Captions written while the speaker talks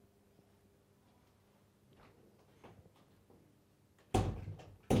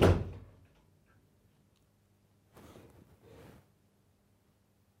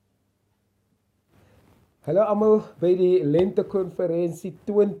Hallo almal by die Lentekonferensie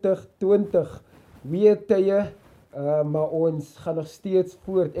 2020. Weer tye, maar ons gaan nog steeds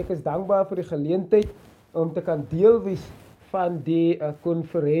voort. Ek is dankbaar vir die geleentheid om te kan deel wees van die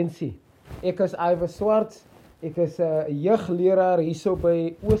konferensie. Ek is Iver Swarts. Ek is 'n jeugleraar hierso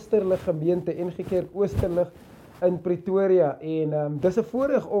by Oosterlig Gemeente NG Kerk Oosterlig in Pretoria en dis 'n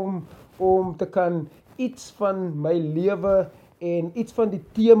voorreg om te kan iets van my lewe en iets van die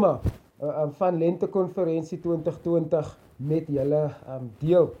tema van Lentekonferensie 2020 met julle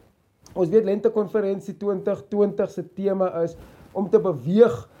deel. Ons weet Lentekonferensie 2020 se tema is om te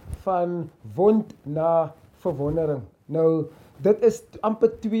beweeg van wond na verwondering. Nou, dit is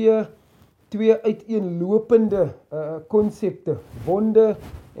amper twee uiteenlopende konsepte, wonde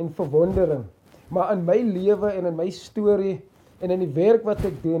en verwondering. Maar in my lewe en in my storie en in die werk wat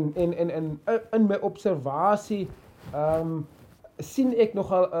ek doen en in my observasie sien ek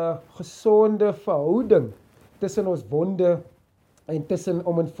nogal 'n gesonde verhouding tussen ons wonde en tussen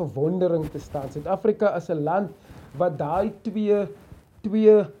om in verwondering te staan. Suid-Afrika is 'n land wat daai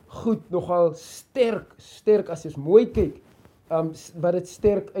twee goed nogal sterk as jy mooi kyk, wat dit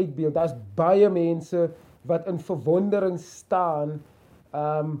sterk uitbeeld. Daar's baie mense wat in verwondering staan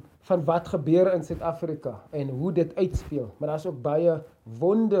van wat gebeur in Suid-Afrika en hoe dit uitspeel. Maar daar's ook baie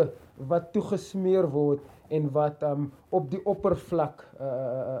wonde wat toegesmeer word en wat op die oppervlak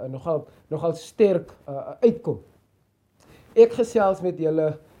nogal sterk uitkom. Ek gesels met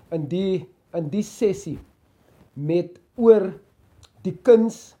julle in die sessie oor die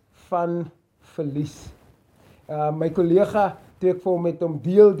kuns van verlies. My kollega, toe ek vir hom met hom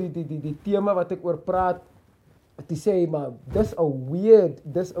deel die tema wat ek oor praat, toe sê hy, maar dis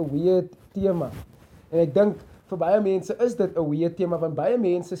 'n weird tema. En ek dink vir baie mense is dit 'n weird tema, want baie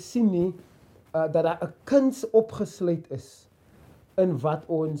mense sien nie dat daar 'n kuns opgesluit is in wat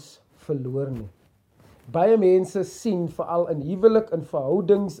ons verloor nie. Baie mense sien veral in huwelik, in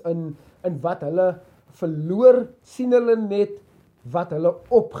verhoudings, in wat hulle verloor, sien hulle net wat hulle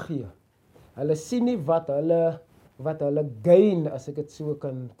opgee. Hulle sien nie wat hulle gain, as ek dit so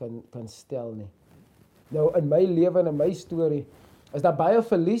kan stel nie. Nou in my lewe en in my storie is daar baie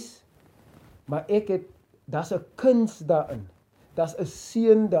verlies, maar daar's 'n kuns daarin. Daar's 'n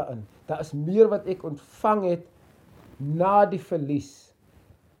seën daarin. Daar is meer wat ek ontvang het na die verlies,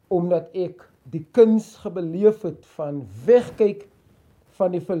 omdat ek die kuns gebeleef het van wegkyk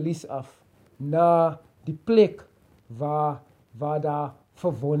van die verlies af na die plek waar daar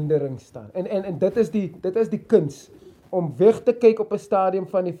verwondering staan. En dit is die kuns om weg te kyk op 'n stadium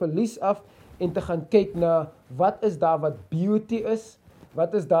van die verlies af en te gaan kyk na wat is daar wat beauty is,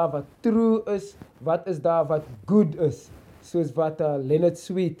 wat is daar wat true is, wat is daar wat good is, soos wat Leonard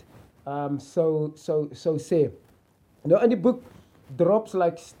Sweet so sê. Nou in die boek Drops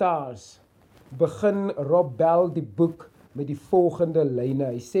Like Stars begin Rob Bell die boek met die volgende lyne.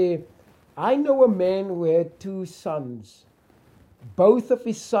 Hy sê, I know a man who had 2 sons. Both of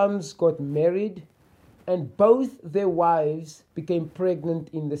his sons got married and both their wives became pregnant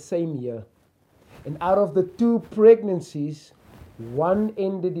in the same year. And out of the 2 pregnancies, one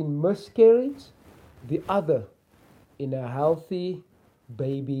ended in miscarriage, the other in a healthy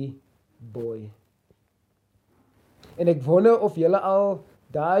baby boy. En ek wonder of julle al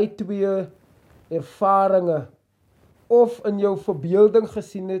daai 2 ervarings of in jou verbeelding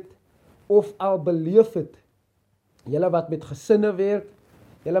gesien het of al beleef het. Julle wat met gesinne werk,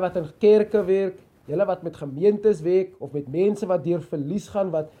 julle wat in kerke werk, julle wat met gemeentes werk of met mense wat deur verlies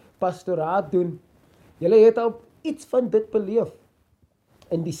gaan, wat pastoraat doen. Julle het al iets van dit beleef.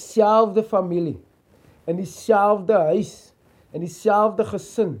 In dieselfde familie, in dieselfde huis, in dieselfde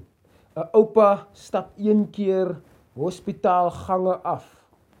gesin. 'n Oupa stap 1 keer hospitaalgange af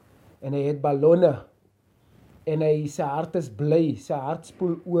en hy het ballonne en sy hart is bly, sy hart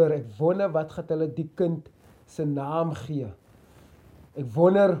spoel oor. Ek wonder wat gaan hulle die kind se naam gee. Ek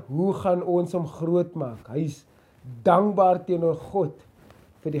wonder hoe gaan ons hom groot maak. Hy's dankbaar teenoor God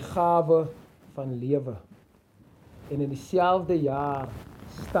vir die gawe van lewe. En in dieselfde jaar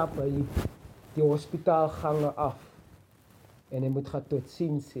stap hy die hospitaalgange af en hy moet gaan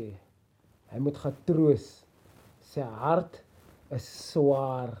totsiens sê. Hy moet gaan troos. Sy hart is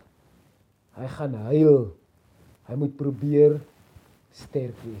swaar. Hy gaan huil. Hy moet probeer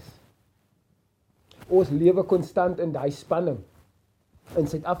sterk wees. Ons lewe konstant in daai spanning. In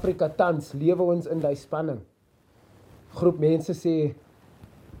Suid-Afrika tans lewe ons in daai spanning. Groep mense sê,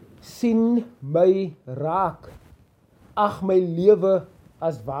 sien my raak. Ag my lewe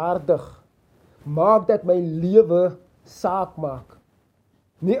as waardig. Maak dat my lewe saak maak.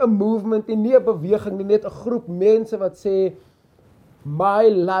 Nie 'n movement nie 'n beweging nie, net 'n groep mense wat sê, my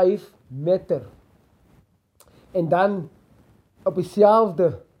life matter. En dan op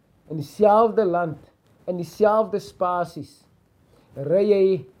in dieselfde land, in dieselfde spasies, ry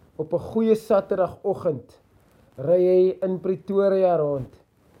jy op 'n goeie Saterdagoggend, ry jy in Pretoria rond,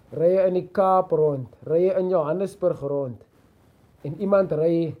 ry jy in die Kaap rond, ry jy in Johannesburg rond, en iemand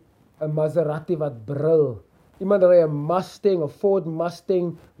ry 'n Maserati wat brul, iemand ry 'n Mustang, 'n Ford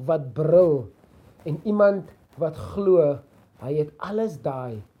Mustang wat brul, en iemand wat glo, hy het alles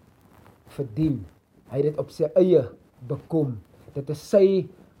daai verdien, hy het dit op sy eie bekom, dit is sy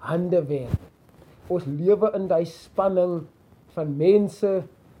handewerk. Ons lewe in die spanning van mense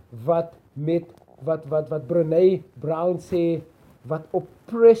wat Brené Brown sê, wat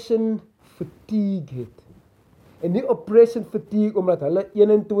oppression fatigue het. En nie oppression fatigue omdat hulle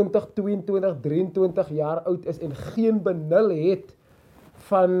 21, 22, 23 jaar oud is en geen benul het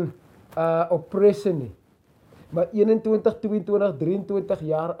van oppression nie. Maar 21, 22, 23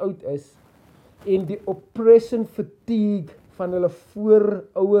 jaar oud is en die oppression fatigue van hulle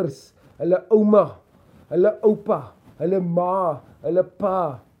voorouers, hulle ouma, hulle oupa, hulle ma, hulle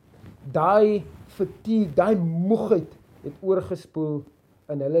pa, daai fatigue, daai moegheid het oorgespoel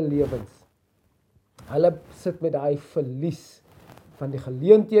in hulle lewens. Hulle sit met daai verlies van die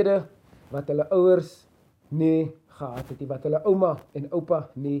geleenthede wat hulle ouers nie gehad het nie, wat hulle ouma en oupa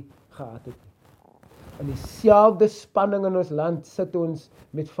nie gehad het nie. In dieselfde spanning in ons land sit ons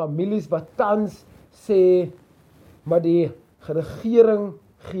met families wat tans sê, maar die regering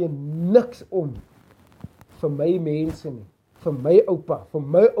gee niks om vir my mense nie, vir my oupa, vir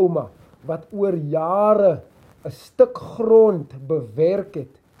my ouma, wat oor jare 'n stuk grond bewerk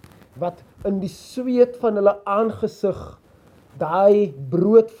het, wat in die sweet van hulle aangesig daai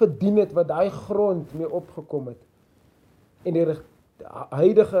brood verdien het, wat daai grond mee opgekom het. En die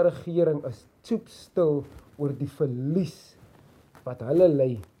huidige regering is stoepstil oor die verlies wat hulle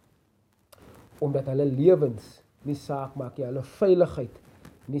ly, omdat hulle lewens nie saak maak nie, hulle veiligheid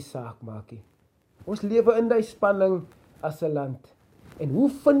nie saak maak nie. Ons lewe in die spanning as 'n land. En hoe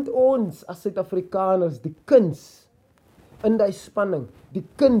vind ons as Suid-Afrikaners die kuns in die spanning, die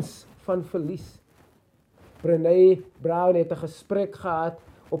kuns van verlies? Brené Brown het 'n gesprek gehad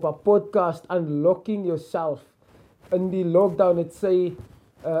op 'n podcast, Unlocking Yourself. In die lockdown het sy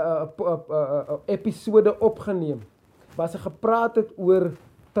episode opgeneem, waar sy gepraat het oor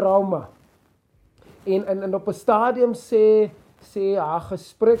trauma. En op 'n stadium sê haar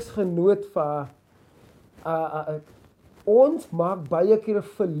gespreksgenoot vir haar, ons maak baie keer 'n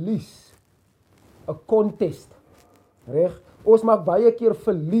verlies, 'n contest, reg? Ons maak baie keer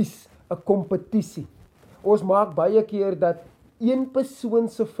verlies, 'n kompetisie. Ons maak baie keer dat een persoon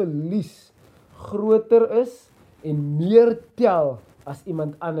se verlies groter is en meer tel as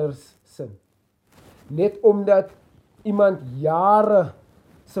iemand anders se. Net omdat iemand jare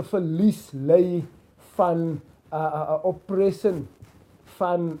se verlies ly van oppression,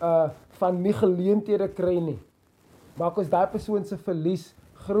 van nie geleenthede kry nie, maak ons daai persoon se verlies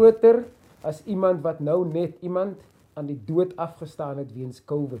groter as iemand wat nou net iemand aan die dood afgestaan het weens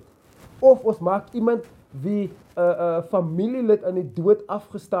COVID. Of ons maak iemand wie 'n familielid aan die dood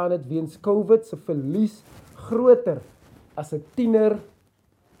afgestaan het weens COVID se verlies groter as 'n tiener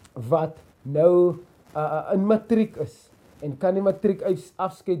wat nou in matriek is en kan nie matriek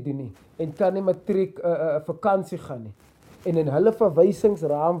afskeid doen nie en kan nie matriek vakansie gaan nie. En in hulle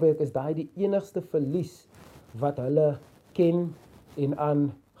verwysingsraamwerk is daai die enigste verlies wat hulle ken en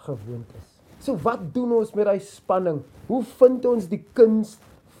aangewoond is. So wat doen ons met daai spanning? Hoe vind ons die kuns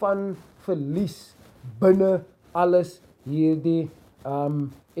van verlies binne alles hierdie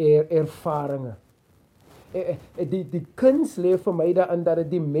ervarings? Die kuns lê vir my daarin dat dit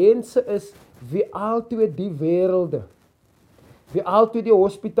die mense is wie altyd die wêrelde, wie altyd die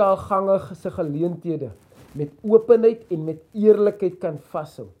hospitaalgange se geleenthede met openheid en met eerlikheid kan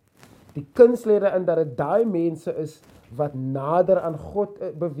vashou. Die kuns lê daarin dat dit daai mense is wat nader aan God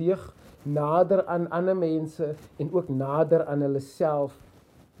beweeg, nader aan ander mense en ook nader aan hulle self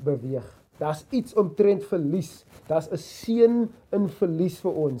beweeg. Daar's iets omtrent verlies. Daar's 'n seën in verlies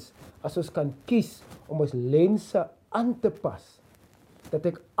vir ons as ons kan kies om ons lense aan te pas. Dat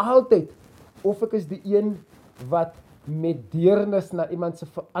ek altyd, of ek is die een wat met deernis na iemand se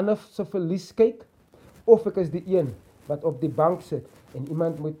ander se verlies kyk, of ek is die een wat op die bank sit en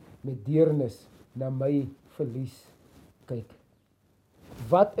iemand moet met deernis na my verlies kyk.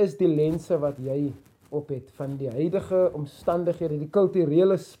 Wat is die lense wat jy op het van die huidige omstandighede, die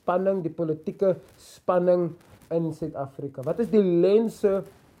kulturele spanning, die politieke spanning in Suid-Afrika? Wat is die lense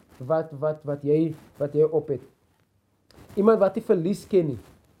wat jy op het? Iemand wat die verlies ken nie,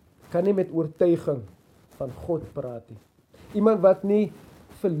 kan nie met oortuiging van God praat nie. Iemand wat nie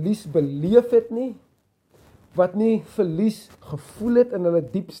verlies beleef het nie, wat nie verlies gevoel het in hulle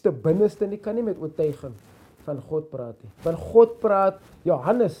diepste binneste nie, kan nie met oortuiging van God praat nie. Want God praat,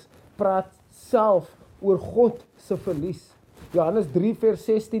 Johannes praat self oor God se verlies. Johannes 3 vers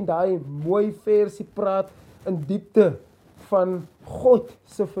 16, daai mooi versie praat in diepte van God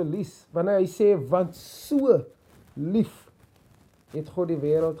se verlies. Wanneer hy sê, want so lief het God die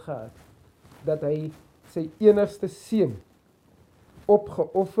wêreld gehad, dat hy sy enigste seun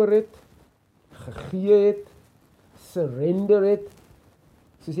opgeoffer het, gegee het, surrender het,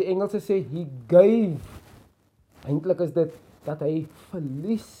 soos die Engelse sê, he gave. Eintlik is dit dat hy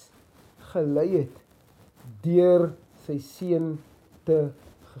verlies gelei het deur sy seun te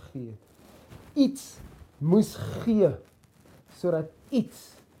gegee het. Iets moes gee sodat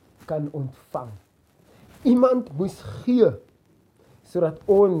iets kan ontvang. Iemand moes gee sodat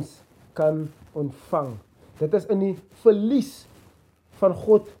ons kan ontvang. Dit is in die verlies van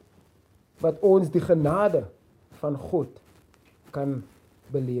God wat ons die genade van God kan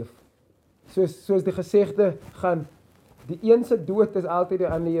beleef. Soos die gesegde gaan, die een se dood is altyd die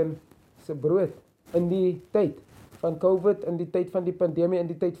ander een se brood. In die tyd van COVID, in die tyd van die pandemie, in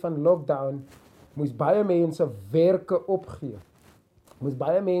die tyd van lockdown, moes baie mense werke opgee. Moes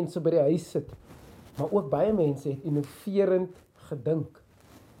baie mense by die huis sit. Maar ook baie mense het innoverend gedink.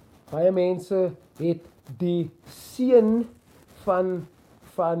 Baie mense het die seën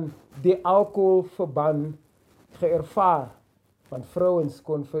van die alkoholverbân geërvaar. Want vrouens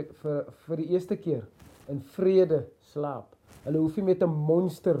kon vir die eerste keer in vrede slaap. Hulle hoef nie met 'n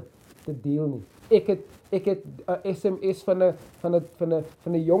monster te deel nie. Ek het 'n SMS van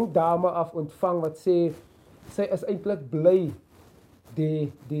 'n jong dame af ontvang wat sê sy is eintlik bly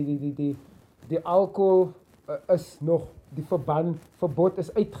die alkohol is nog, die verbod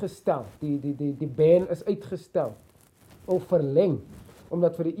is uitgestel, die ban is uitgestel of verleng,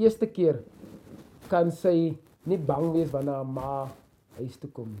 omdat vir die eerste keer kan sy nie bang wees wanneer haar ma huis toe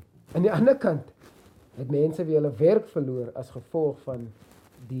kom nie. Aan die ander kant het mense weer hulle werk verloor as gevolg van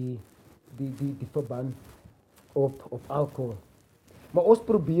die verband op alkohol. Maar ons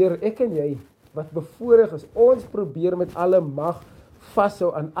probeer, ek en jy, wat bevoorreg is, ons probeer met alle mag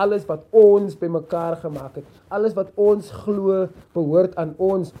vashou aan alles wat ons bymekaar gemaak het, alles wat ons glo behoort aan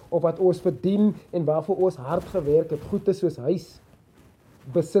ons, of wat ons verdien en waarvoor ons hard gewerk het, goede soos huis,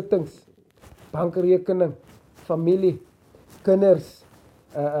 besittings, bankrekening, familie, kinders,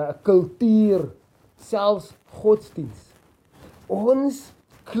 kultuur, selfs godsdiens. Ons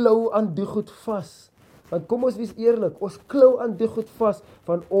klou aan die goed vas. Want kom ons wees eerlik, ons klou aan die goed vas,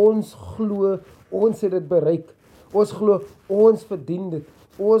 van ons glo, ons het dit bereik. Ons glo, ons verdien dit.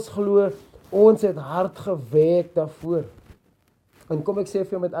 Ons glo, ons het hard gewerk daarvoor. En kom ek sê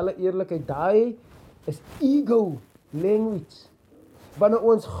vir jou met alle eerlikheid, daai is ego language. Wanneer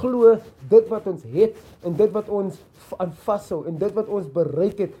ons glo, dit wat ons het, en dit wat ons aan vashou, en dit wat ons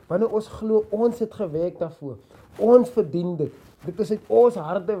bereik het, wanneer ons glo, ons het gewerk daarvoor. Ons verdien dit. Dit is uit ons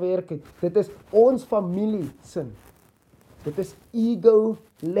harde werk het. Dit is ons familie sin. Dit is ego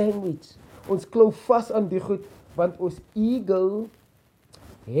language. Ons klou vas aan die goed, want ons ego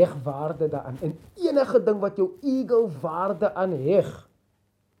heg waarde daaraan. En enige ding wat jou ego waarde aan heg,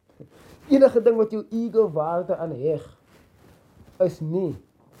 enige ding wat jou ego waarde aan heg, is nie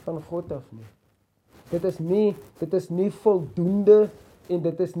van God af nie. Dit is nie voldoende, en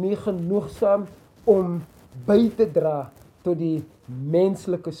dit is nie genoegsaam om by te dra tot die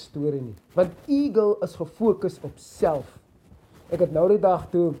menslike storie nie. Want ego is gefokus op self. Ek het nou die dag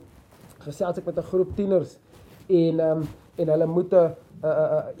toe gesels ek met 'n groep tieners, en hulle moet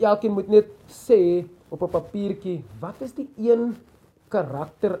elkeen moet net sê op 'n papiertjie, wat is die een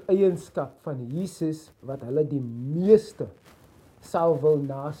karaktereienskap van Jesus wat hulle die meeste sal wil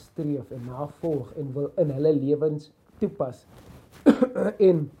nastreef en navolg en wil in hulle lewens toepas.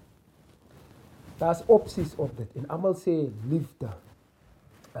 En daar's opsies op dit, en almal sê liefde,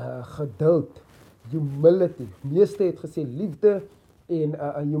 geduld, humility. Meeste het gesê liefde en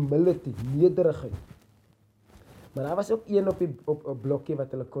humility, nederigheid. Maar daar was ook een op 'n blokkie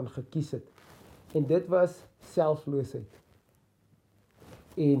wat hulle kon gekies het. En dit was selfloosheid.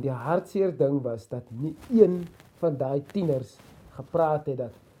 En die hartseer ding was dat nie een van daai tieners gepraat het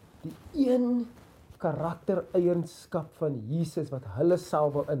dat die een karaktereienskap van Jesus wat hulle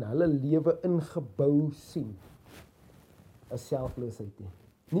sal wil in hulle lewe ingebou sien, is selfloosheid nie.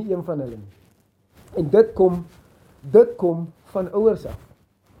 Nie een van hulle nie. En dit kom van ouers af.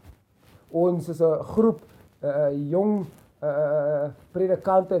 Ons is 'n groep jong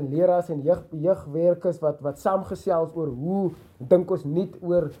predikante en leraars en jeugwerkers wat saamgesels oor hoe dink ons nie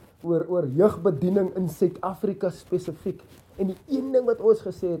oor jeugbediening in Suid-Afrika spesifiek. En die een ding wat ons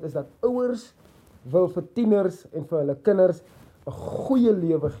gesê het is dat ouers wil vir tieners en vir hulle kinders 'n goeie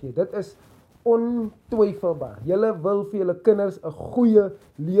lewe gee. Dit is ontwyfelbaar. Julle wil vir julle kinders 'n goeie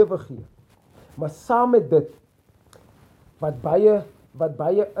lewe gee. Maar saam met dit, wat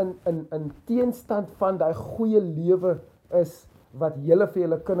baie in teenstand van daai goeie lewe is, wat julle vir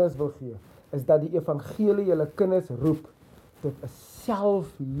julle kinders wil gee, is dat die evangelie julle kinders roep tot 'n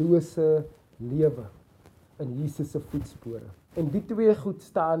selflose lewe in Jesus se voetspore. En die twee goed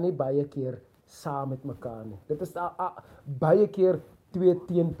staan nie baie keer saam met mekaar nie. Dit is baie keer twee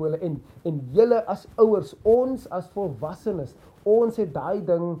teenpole en julle as ouers, ons as volwassenes, ons het daai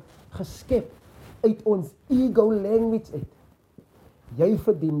ding geskep uit ons ego language uit. Jy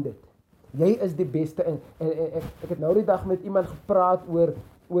verdien dit. Jy is die beste. En ek het nou die dag met iemand gepraat oor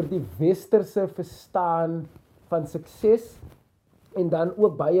die westerse verstaan van sukses en dan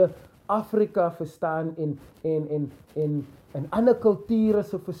ook baie Afrika verstaan en ander kulture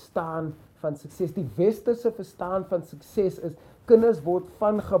se verstaan van sukses. Die westerse verstaan van sukses is kinders word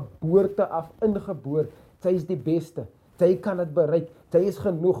van geboorte af ingeboor. Jy is die beste. Jy kan dit bereik. Jy is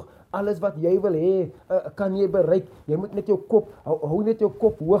genoeg. Alles wat jy wil hê, kan jy bereik. Jy moet net jou kop, hou net jou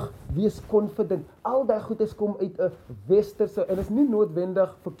kop hoog, wees confident. Al daai goedes kom uit 'n westerse, en is nie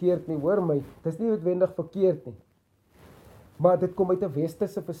noodwendig verkeerd nie, hoor my. Dit is nie noodwendig verkeerd nie. Maar dit kom uit 'n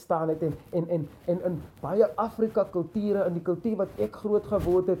westerse verstaan uit en in baie Afrika kulture, in die kultuur wat ek groot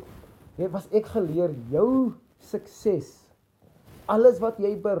geword het, was ek geleer, jou sukses, alles wat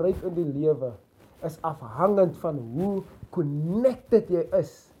jy bereik in die lewe, is afhangend van hoe connected jy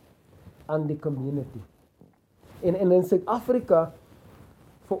is aan die community. En in Suid-Afrika,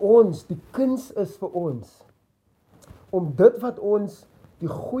 vir ons, die kuns is vir ons, om dit wat ons, die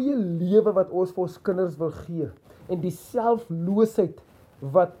goeie lewe wat ons vir ons kinders wil gee, en die selfloosheid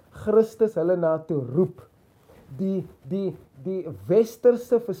wat Christus hulle na toe roep, die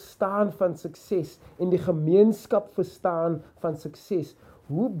westerse verstaan van sukses, en die gemeenskap verstaan van sukses,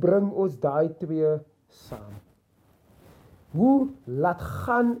 hoe bring ons daai twee saam? Hoe laat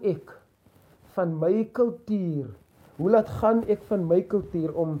gaan ek van my kultuur,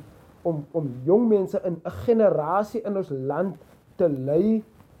 om jong mense in 'n generasie in ons land te lei,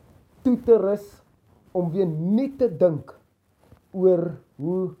 toe te rus, om weer nie te dink oor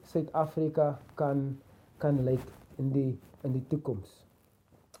hoe Suid-Afrika kan lyk in die toekoms.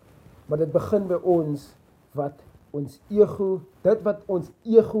 Maar dit begin by ons, wat ons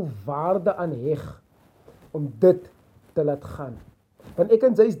ego waarde aan heg, om dit te laat gaan. Want ek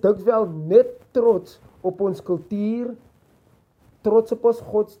en sy is dikwels net trots op ons kultuur, trots op ons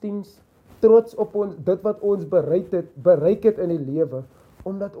godsdiens, trots op dit wat ons bereik het in die lewe,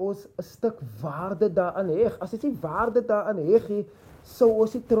 omdat ons 'n stuk waarde daaraan heg. As ons nie waarde daaraan heg, sou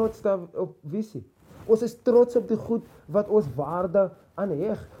ons nie trots daarop wees nie. Ons is trots op die goed wat ons waarde aan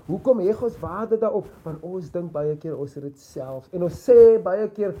heg. Hoekom heg ons waarde daarop? Want ons dink baie keer ons het dit self. En ons sê baie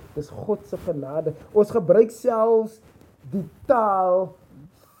keer, dis God se genade. Ons gebruik selfs die taal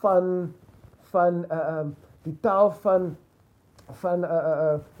van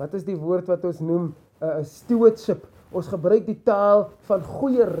wat is die woord wat ons noem, stewardship. Ons gebruik die taal van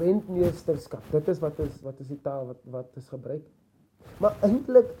goeie rentmeesterskap. Dit is wat is die taal wat is gebruik. Maar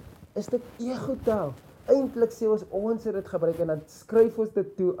eintlik is dit ego-taal. Eintlik sê ons het dit gebruik en dan skryf ons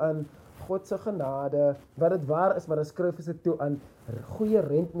dit toe aan God se genade, wat dit waar is, maar dan skryf ons dit toe aan goeie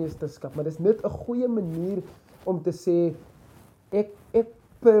rentmeesterskap. Maar dis net 'n goeie manier om te sê,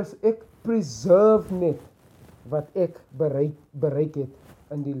 ek preserve net wat ek bereik het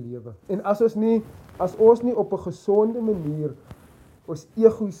in die lewe. En as ons nie op 'n gesonde manier ons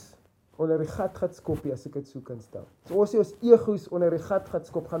egos onder die gat gaan skop, as ek dit so kan stel. So ons egos onder die gat gaan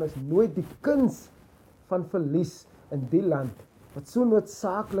skop, gaan ons nooit die kuns van verlies in die land, wat so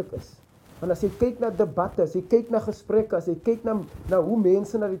noodsaaklik is. Want as jy kyk na debatte, as jy kyk na gesprekke, as jy kyk na hoe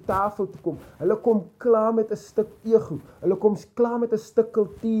mense na die tafel toe kom, hulle kom klaar met 'n stuk ego, hulle kom klaar met 'n stuk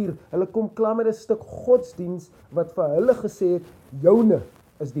kultuur, hulle kom klaar met 'n stuk godsdiens, wat vir hulle gesê het, joune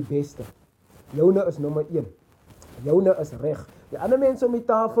is die beste. Joune is nommer 1. Joune is reg. Die ander mense om die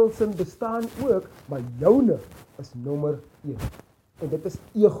tafel sin bestaan ook, maar joune is nommer 1. En dit is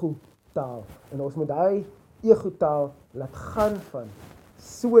ego-taal. En ons moet daai ego-taal laat gaan van,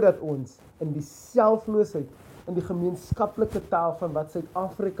 sodat ons in die selfloosheid, in die gemeenskaplike taal van wat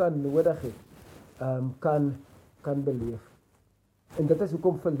Suid-Afrika nodig het, kan beleef. En dit is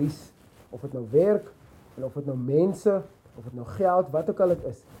hoekom verlies, of dit nou werk, en of dit nou mense, of dit nou geld, wat ook al dit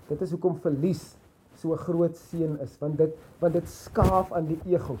is, dit is hoekom verlies so 'n groot seën is, want dit skaaf aan die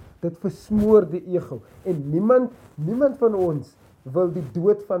ego, dit versmoor die ego, en niemand van ons wil die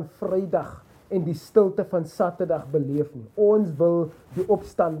dood van Vrydag en die stilte van Saterdag beleef nie. Ons wil die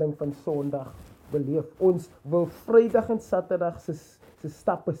opstanding van Sondag beleef. Ons wil Vrydag en Saterdag se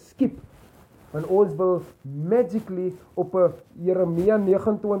stappe skiep. Want ons wil magically op 'n Jeremia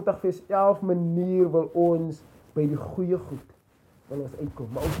 29 vers 11 manier wil ons by die goeie goed wil ons uitkom.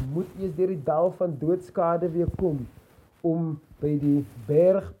 Maar ons moet eers deur die dal van doodskade weer kom om by die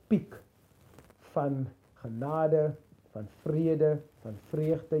bergpiek van genade, van vrede, van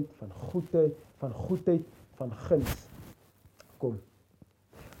vreugde, van goedheid, van guns kom.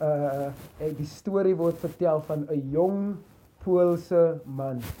 Die storie word vertel van 'n jong Poolse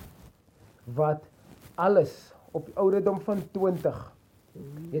man wat alles op die ouderdom van 20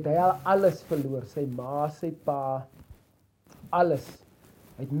 het hy al alles verloor, sy ma, sy pa, alles.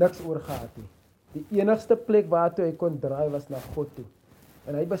 Hy het niks oor gehad nie. Die enigste plek waartoe hy kon draai was na God toe.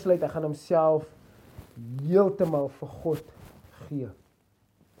 En hy besluit hy gaan homself heeltemal vir God gee.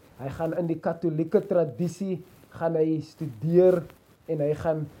 Hy gaan in die katholieke tradisie gaan hy studeer en hy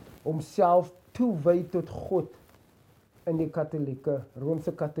gaan homself toewy tot God in die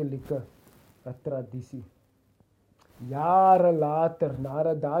Romeinse katholieke tradisie. Jare later,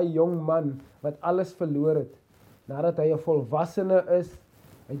 nadat daai jong man wat alles verloor het, nadat hy 'n volwassene is,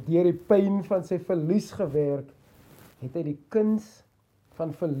 hy deur die pyn van sy verlies gewerk, het hy die kuns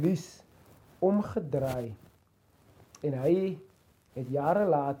van verlies omgedraai. En hy het jare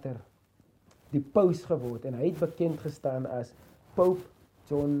later die paus geword en hy het bekend gestaan as Pope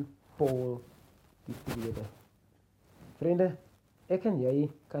John Paul II. Vriende, ek en jy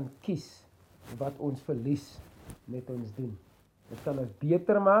kan kies wat ons verlies met ons doen. Dit kan ons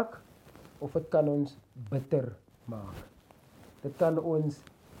beter maak of dit kan ons bitter maak. Dit kan ons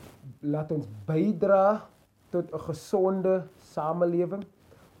laat ons bydra tot 'n gesonde samelewing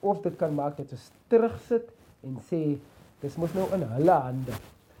of dit kan maak dat ons terugsit en sê dis mos nou in hulle hande.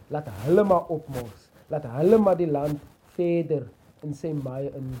 Laat hulle maar opmors. Laat hulle maar die land verder in sy maai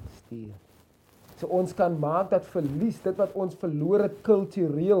instuur. So ons kan maak dat verlies, dit wat ons verloor het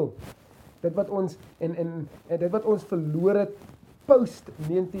kultureel, dit wat ons en dit wat ons verloor het post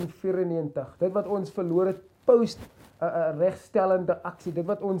 1994, dit wat ons verloor het post regstellende aksie, dit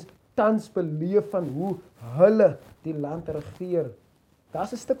wat ons tans beleef van hoe hulle die land regeer.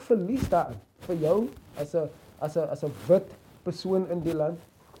 Daar's 'n stuk verlies daarin vir jou as 'n wit persoon in die land.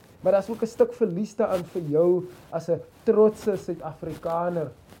 Maar daar's ook 'n stuk verlies daarin vir jou as 'n trotse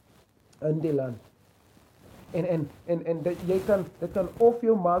Suid-Afrikaner in die land. En dit kan of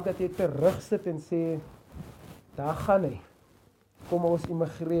jou maak dat jy terugsit en sê, daar gaan hy. Kom ons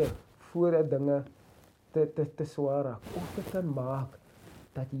immigreer voordat dinge te swaar raak. Of dit kan maak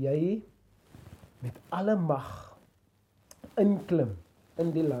dat jy met alle mag inklim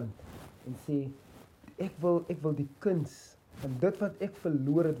in die land en sê, ek wil die kuns en dit wat ek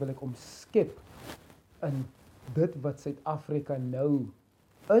verloor het, wil ek omskep in dit wat Suid-Afrika nou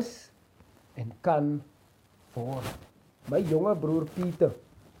is en kan word. My jonge broer Pieter,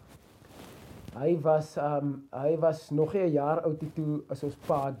 hy was nog nie 'n jaar oud toe as ons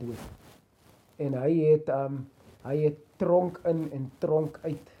pa dood. En hy het tronk in en tronk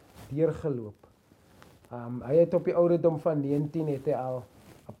uit deurgeloop. Hy het op die ouderdom van 19 het hy al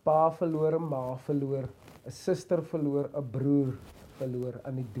 'n pa verloor, 'n ma verloor, 'n suster verloor, 'n broer verloor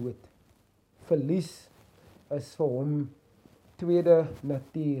aan die dood. Verlies is vir hom tweede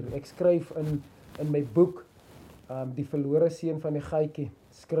natuur. Ek skryf in my boek, die verlore seun van die gietjie,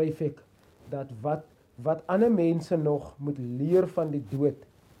 skryf ek dat wat ander mense nog moet leer van die dood,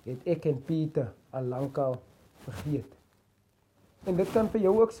 het ek en Pieter al lankal vergeet. En dit kan vir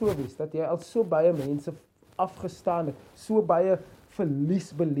jou ook so wees, dat jy al so baie mense afgestaan het, so baie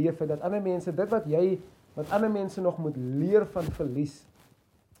verlies beleef het, dat ander mense, dit wat ander mense nog moet leer van verlies,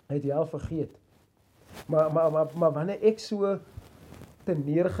 het jy al vergeet. Maar wanneer ek so te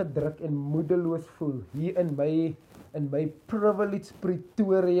neergedruk en moedeloos voel, hier in my privileged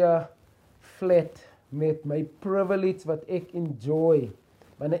Pretoria flat, met my privilege wat ek enjoy,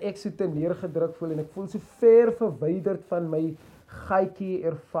 wanneer ek so te neergedruk voel, en ek voel so ver verwyderd van my gietjie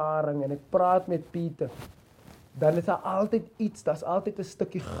ervaring, en ek praat met Pieter, dan is daar altyd iets, daar's altyd 'n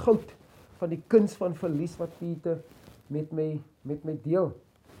stukkie goud van die kuns van verlies wat Pieter met my deel.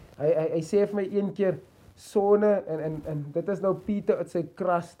 Hy sê vir my een keer, sonne, en dit is nou Pieter uit sy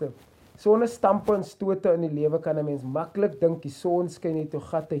kraste, sonne stampe en stote in die lewe kan 'n mens maklik dink, die son skyn net toe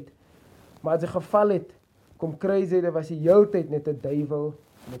gat uit, maar as 'n geval het, kom kry jy, dit was die hele tyd net 'n duiwel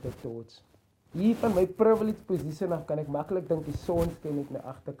met 'n torch. Hier van my privileged position af kan ek maklik dink, die son skyn net my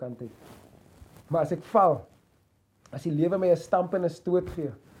agterkant uit. Maar as ek val, as die lewe my 'n stamp en 'n stoot gee,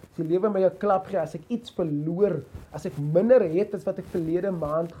 as die lewe my 'n klap gee, as ek iets verloor, as ek minder het as wat ek verlede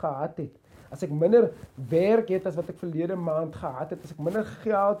maand gehad het, As ek minder werk het as wat ek verlede maand gehad het, as ek minder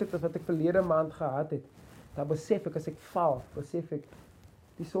geld het as wat ek verlede maand gehad het, dan besef ek as ek val, besef ek,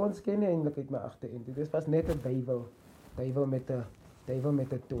 die son skyn nie eintlik uit my agterend. Dit was net 'n duiwel met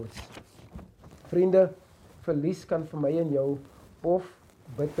 'n toets. Vriende, verlies kan vir my en jou of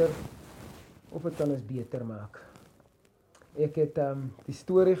bitter of dit kan ons beter maak. Ek het die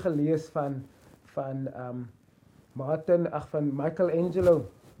storie gelees van Michelangelo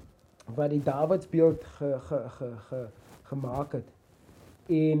wat die Davidsbeeld gemaak het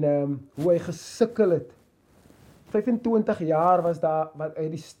en hoe hy gesukkel het. 25 jaar was daar wat hy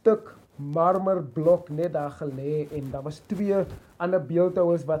die stuk marmerblok net daar gelê en daar was 2 ander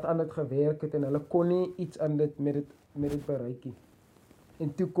beeldhouers wat aan dit gewerk het en hulle kon nie iets aan dit met dit bereik nie.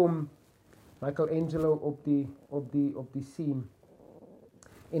 En toe kom Michelangelo op die scene.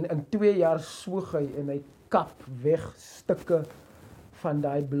 En in 2 jaar swoeg hy en hy kap weg stukke van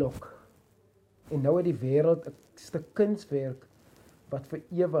daai blok. En nou het die wêreld 'n stuk kunswerk wat vir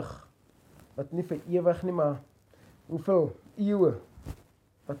ewig, wat nie vir ewig nie, maar hoeveel eeue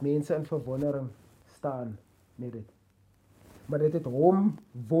wat mense in verwondering staan met dit. Maar dit het hom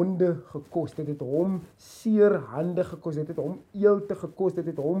wonde gekos, dit het hom seer hande gekos, dit het hom eelte gekos, dit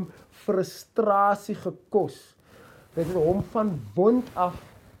het hom frustrasie gekos. Dit het hom van wond af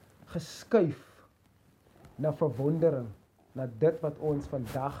geskuif na verwondering, na dit wat ons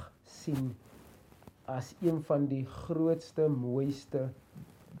vandag sien as een van die grootste, mooiste,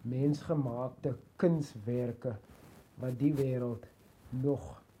 mensgemaakte kunswerke wat die wêreld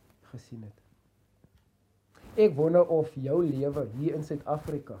nog gesien het. Ek wonder of jou lewe hier in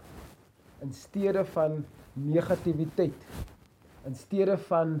Suid-Afrika, in steede van negativiteit, in steede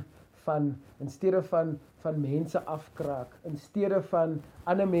van mense afkraak, in steede van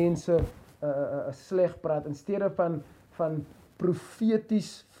ander mense sleg praat, in steede van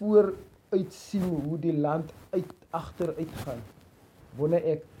profeties vooruitsien hoe die land agteruit gaan, wonder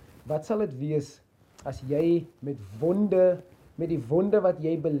ek, wat sal dit wees as jy met die wonde wat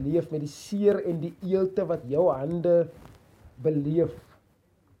jy beleef, met die seer en die eelte wat jou hande beleef,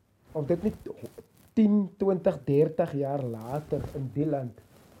 of dit nie 10, 20, 30 jaar later in die land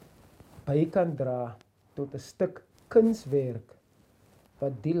by kan dra tot 'n stuk kunswerk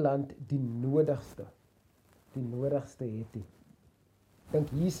wat die land die nodigste het. Ek dink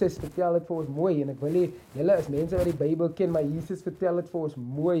Jesus vertel dit vir ons mooi, en ek wil nie, julle is mense wat die Bybel ken, maar Jesus vertel dit vir ons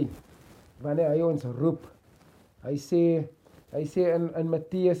mooi, wanneer hy ons roep. Hy sê in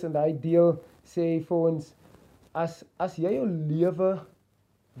Matteus, in daai deel, sê hy vir ons, as jy jou lewe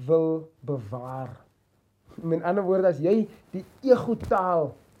wil bewaar, met ander woorde, as jy die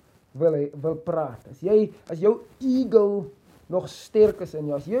ego-taal wil praat, as jou ego nog sterk is in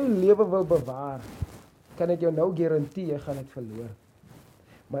jou, as jy jou lewe wil bewaar, kan ek jou nou garantie, jy gaan dit verloor.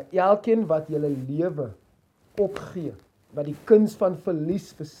 Maar elkeen wat julle lewe opgee, wat die kuns van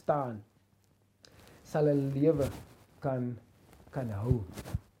verlies verstaan, sal 'n lewe kan hou.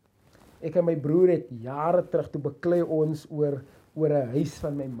 Ek en my broer het jare terug, toe beklei ons oor 'n huis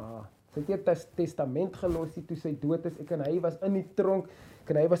van my ma. Sy het 'n testament gelos toe sy dood is. Ek en hy was in die tronk,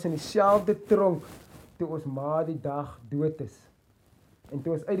 en hy was in dieselfde tronk toe ons ma die dag dood is. En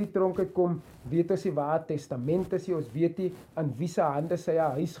toe ons uit die tronk uitkom, weet ons nie waar testament is, ons weet nie aan wie se hande sy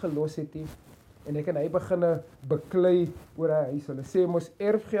haar huis gelos het nie. En ek en hy begin beklei oor 'n huis. Hulle sê mos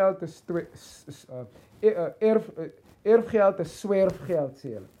erfgeld is swerfgeld,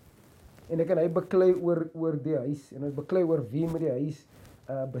 sê hulle. En ek en hy beklei oor die huis, en ons beklei oor wie moet die huis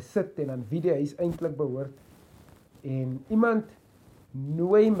besit, en aan wie die huis eintlik behoort. En iemand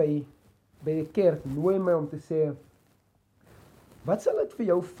nooi my by die kerk, om te sê, wat sal dit vir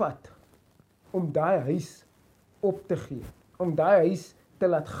jou vat om daai huis op te gee, om daai huis te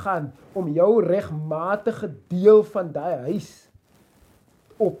laat gaan, om jou regmatige deel van daai huis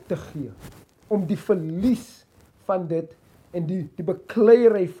op te gee, om die verlies van dit en die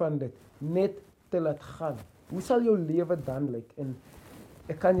bekleierery van dit net te laat gaan. Hoe sal jou lewe dan lyk? En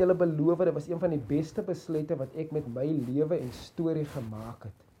ek kan julle beloof, dit was een van die beste besluite wat ek met my lewe en storie gemaak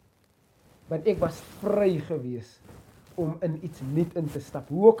het. Want ek was vry gewees om in iets nuut in te stap.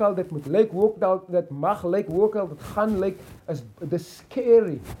 Hoe ook al dit moet lyk, hoe ook al dit mag lyk, hoe ook al dit gaan lyk, is dit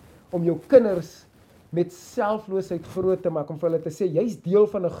scary om jou kinders met selfloosheid groot te maak, om vir hulle te sê, jy's deel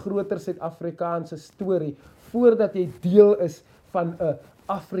van 'n groter Suid-Afrikaanse storie, voordat jy deel is van 'n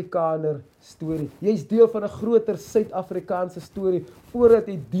Afrikaner storie. Jy's deel van 'n groter Suid-Afrikaanse storie, voordat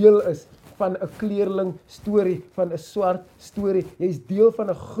jy deel is van 'n kleurling storie, van 'n swart storie. Jy's deel van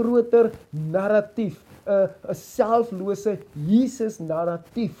 'n groter narratief, 'n selflose Jesus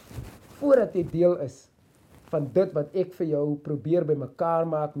narratief, voordat jy deel is van dit wat ek vir jou probeer bymekaar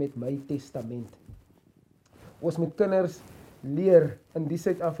maak met my testament. Ons moet kinders leer in die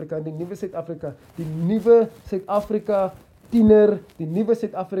Suid-Afrika, in die nuwe Suid-Afrika, die nuwe Suid-Afrika tiener, die nuwe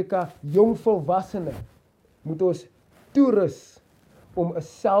Suid-Afrika jongvolwassene, moet ons toerus om 'n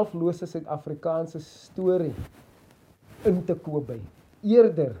selflose Suid-Afrikaanse storie in te koop by,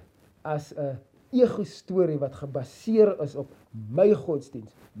 eerder as 'n ego-storie wat gebaseer is op my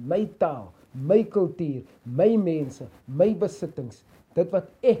godsdiens, my taal, my kultuur, my mense, my besittings, dit wat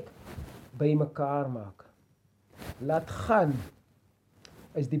ek bymekaar maak. Laat gaan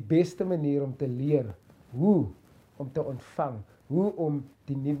is die beste manier om te leer hoe om te ontvang, hoe om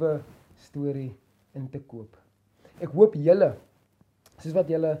die nuwe storie in te koop. Ek hoop julle, soos wat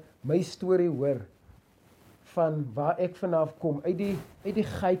julle my storie hoor, van waar ek vanaf kom, uit die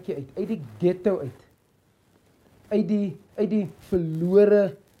gaatjie uit die ghetto uit die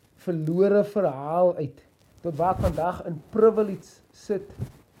verlore verhaal uit, tot waar ek vandag in privilege sit,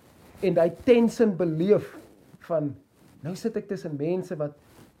 en die tension beleef van, nou sit ek tussen mense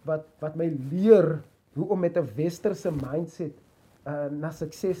wat my leer hoe om met 'n westerse mindset na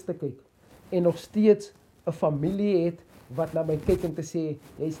sukses te kyk, en nog steeds 'n familie het wat na my kyk en te sê,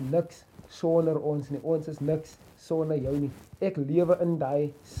 jy's niks sonder ons nie, ons is niks sonder jou nie. Ek lewe in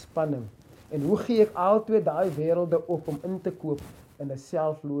daai spanning. En hoe gee ek altyd daai wêrelde op om in te koop in 'n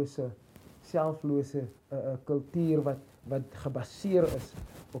selflose kultuur wat gebaseer is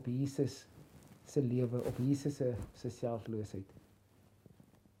op Jesus se lewe, op Jesus se selfloosheid.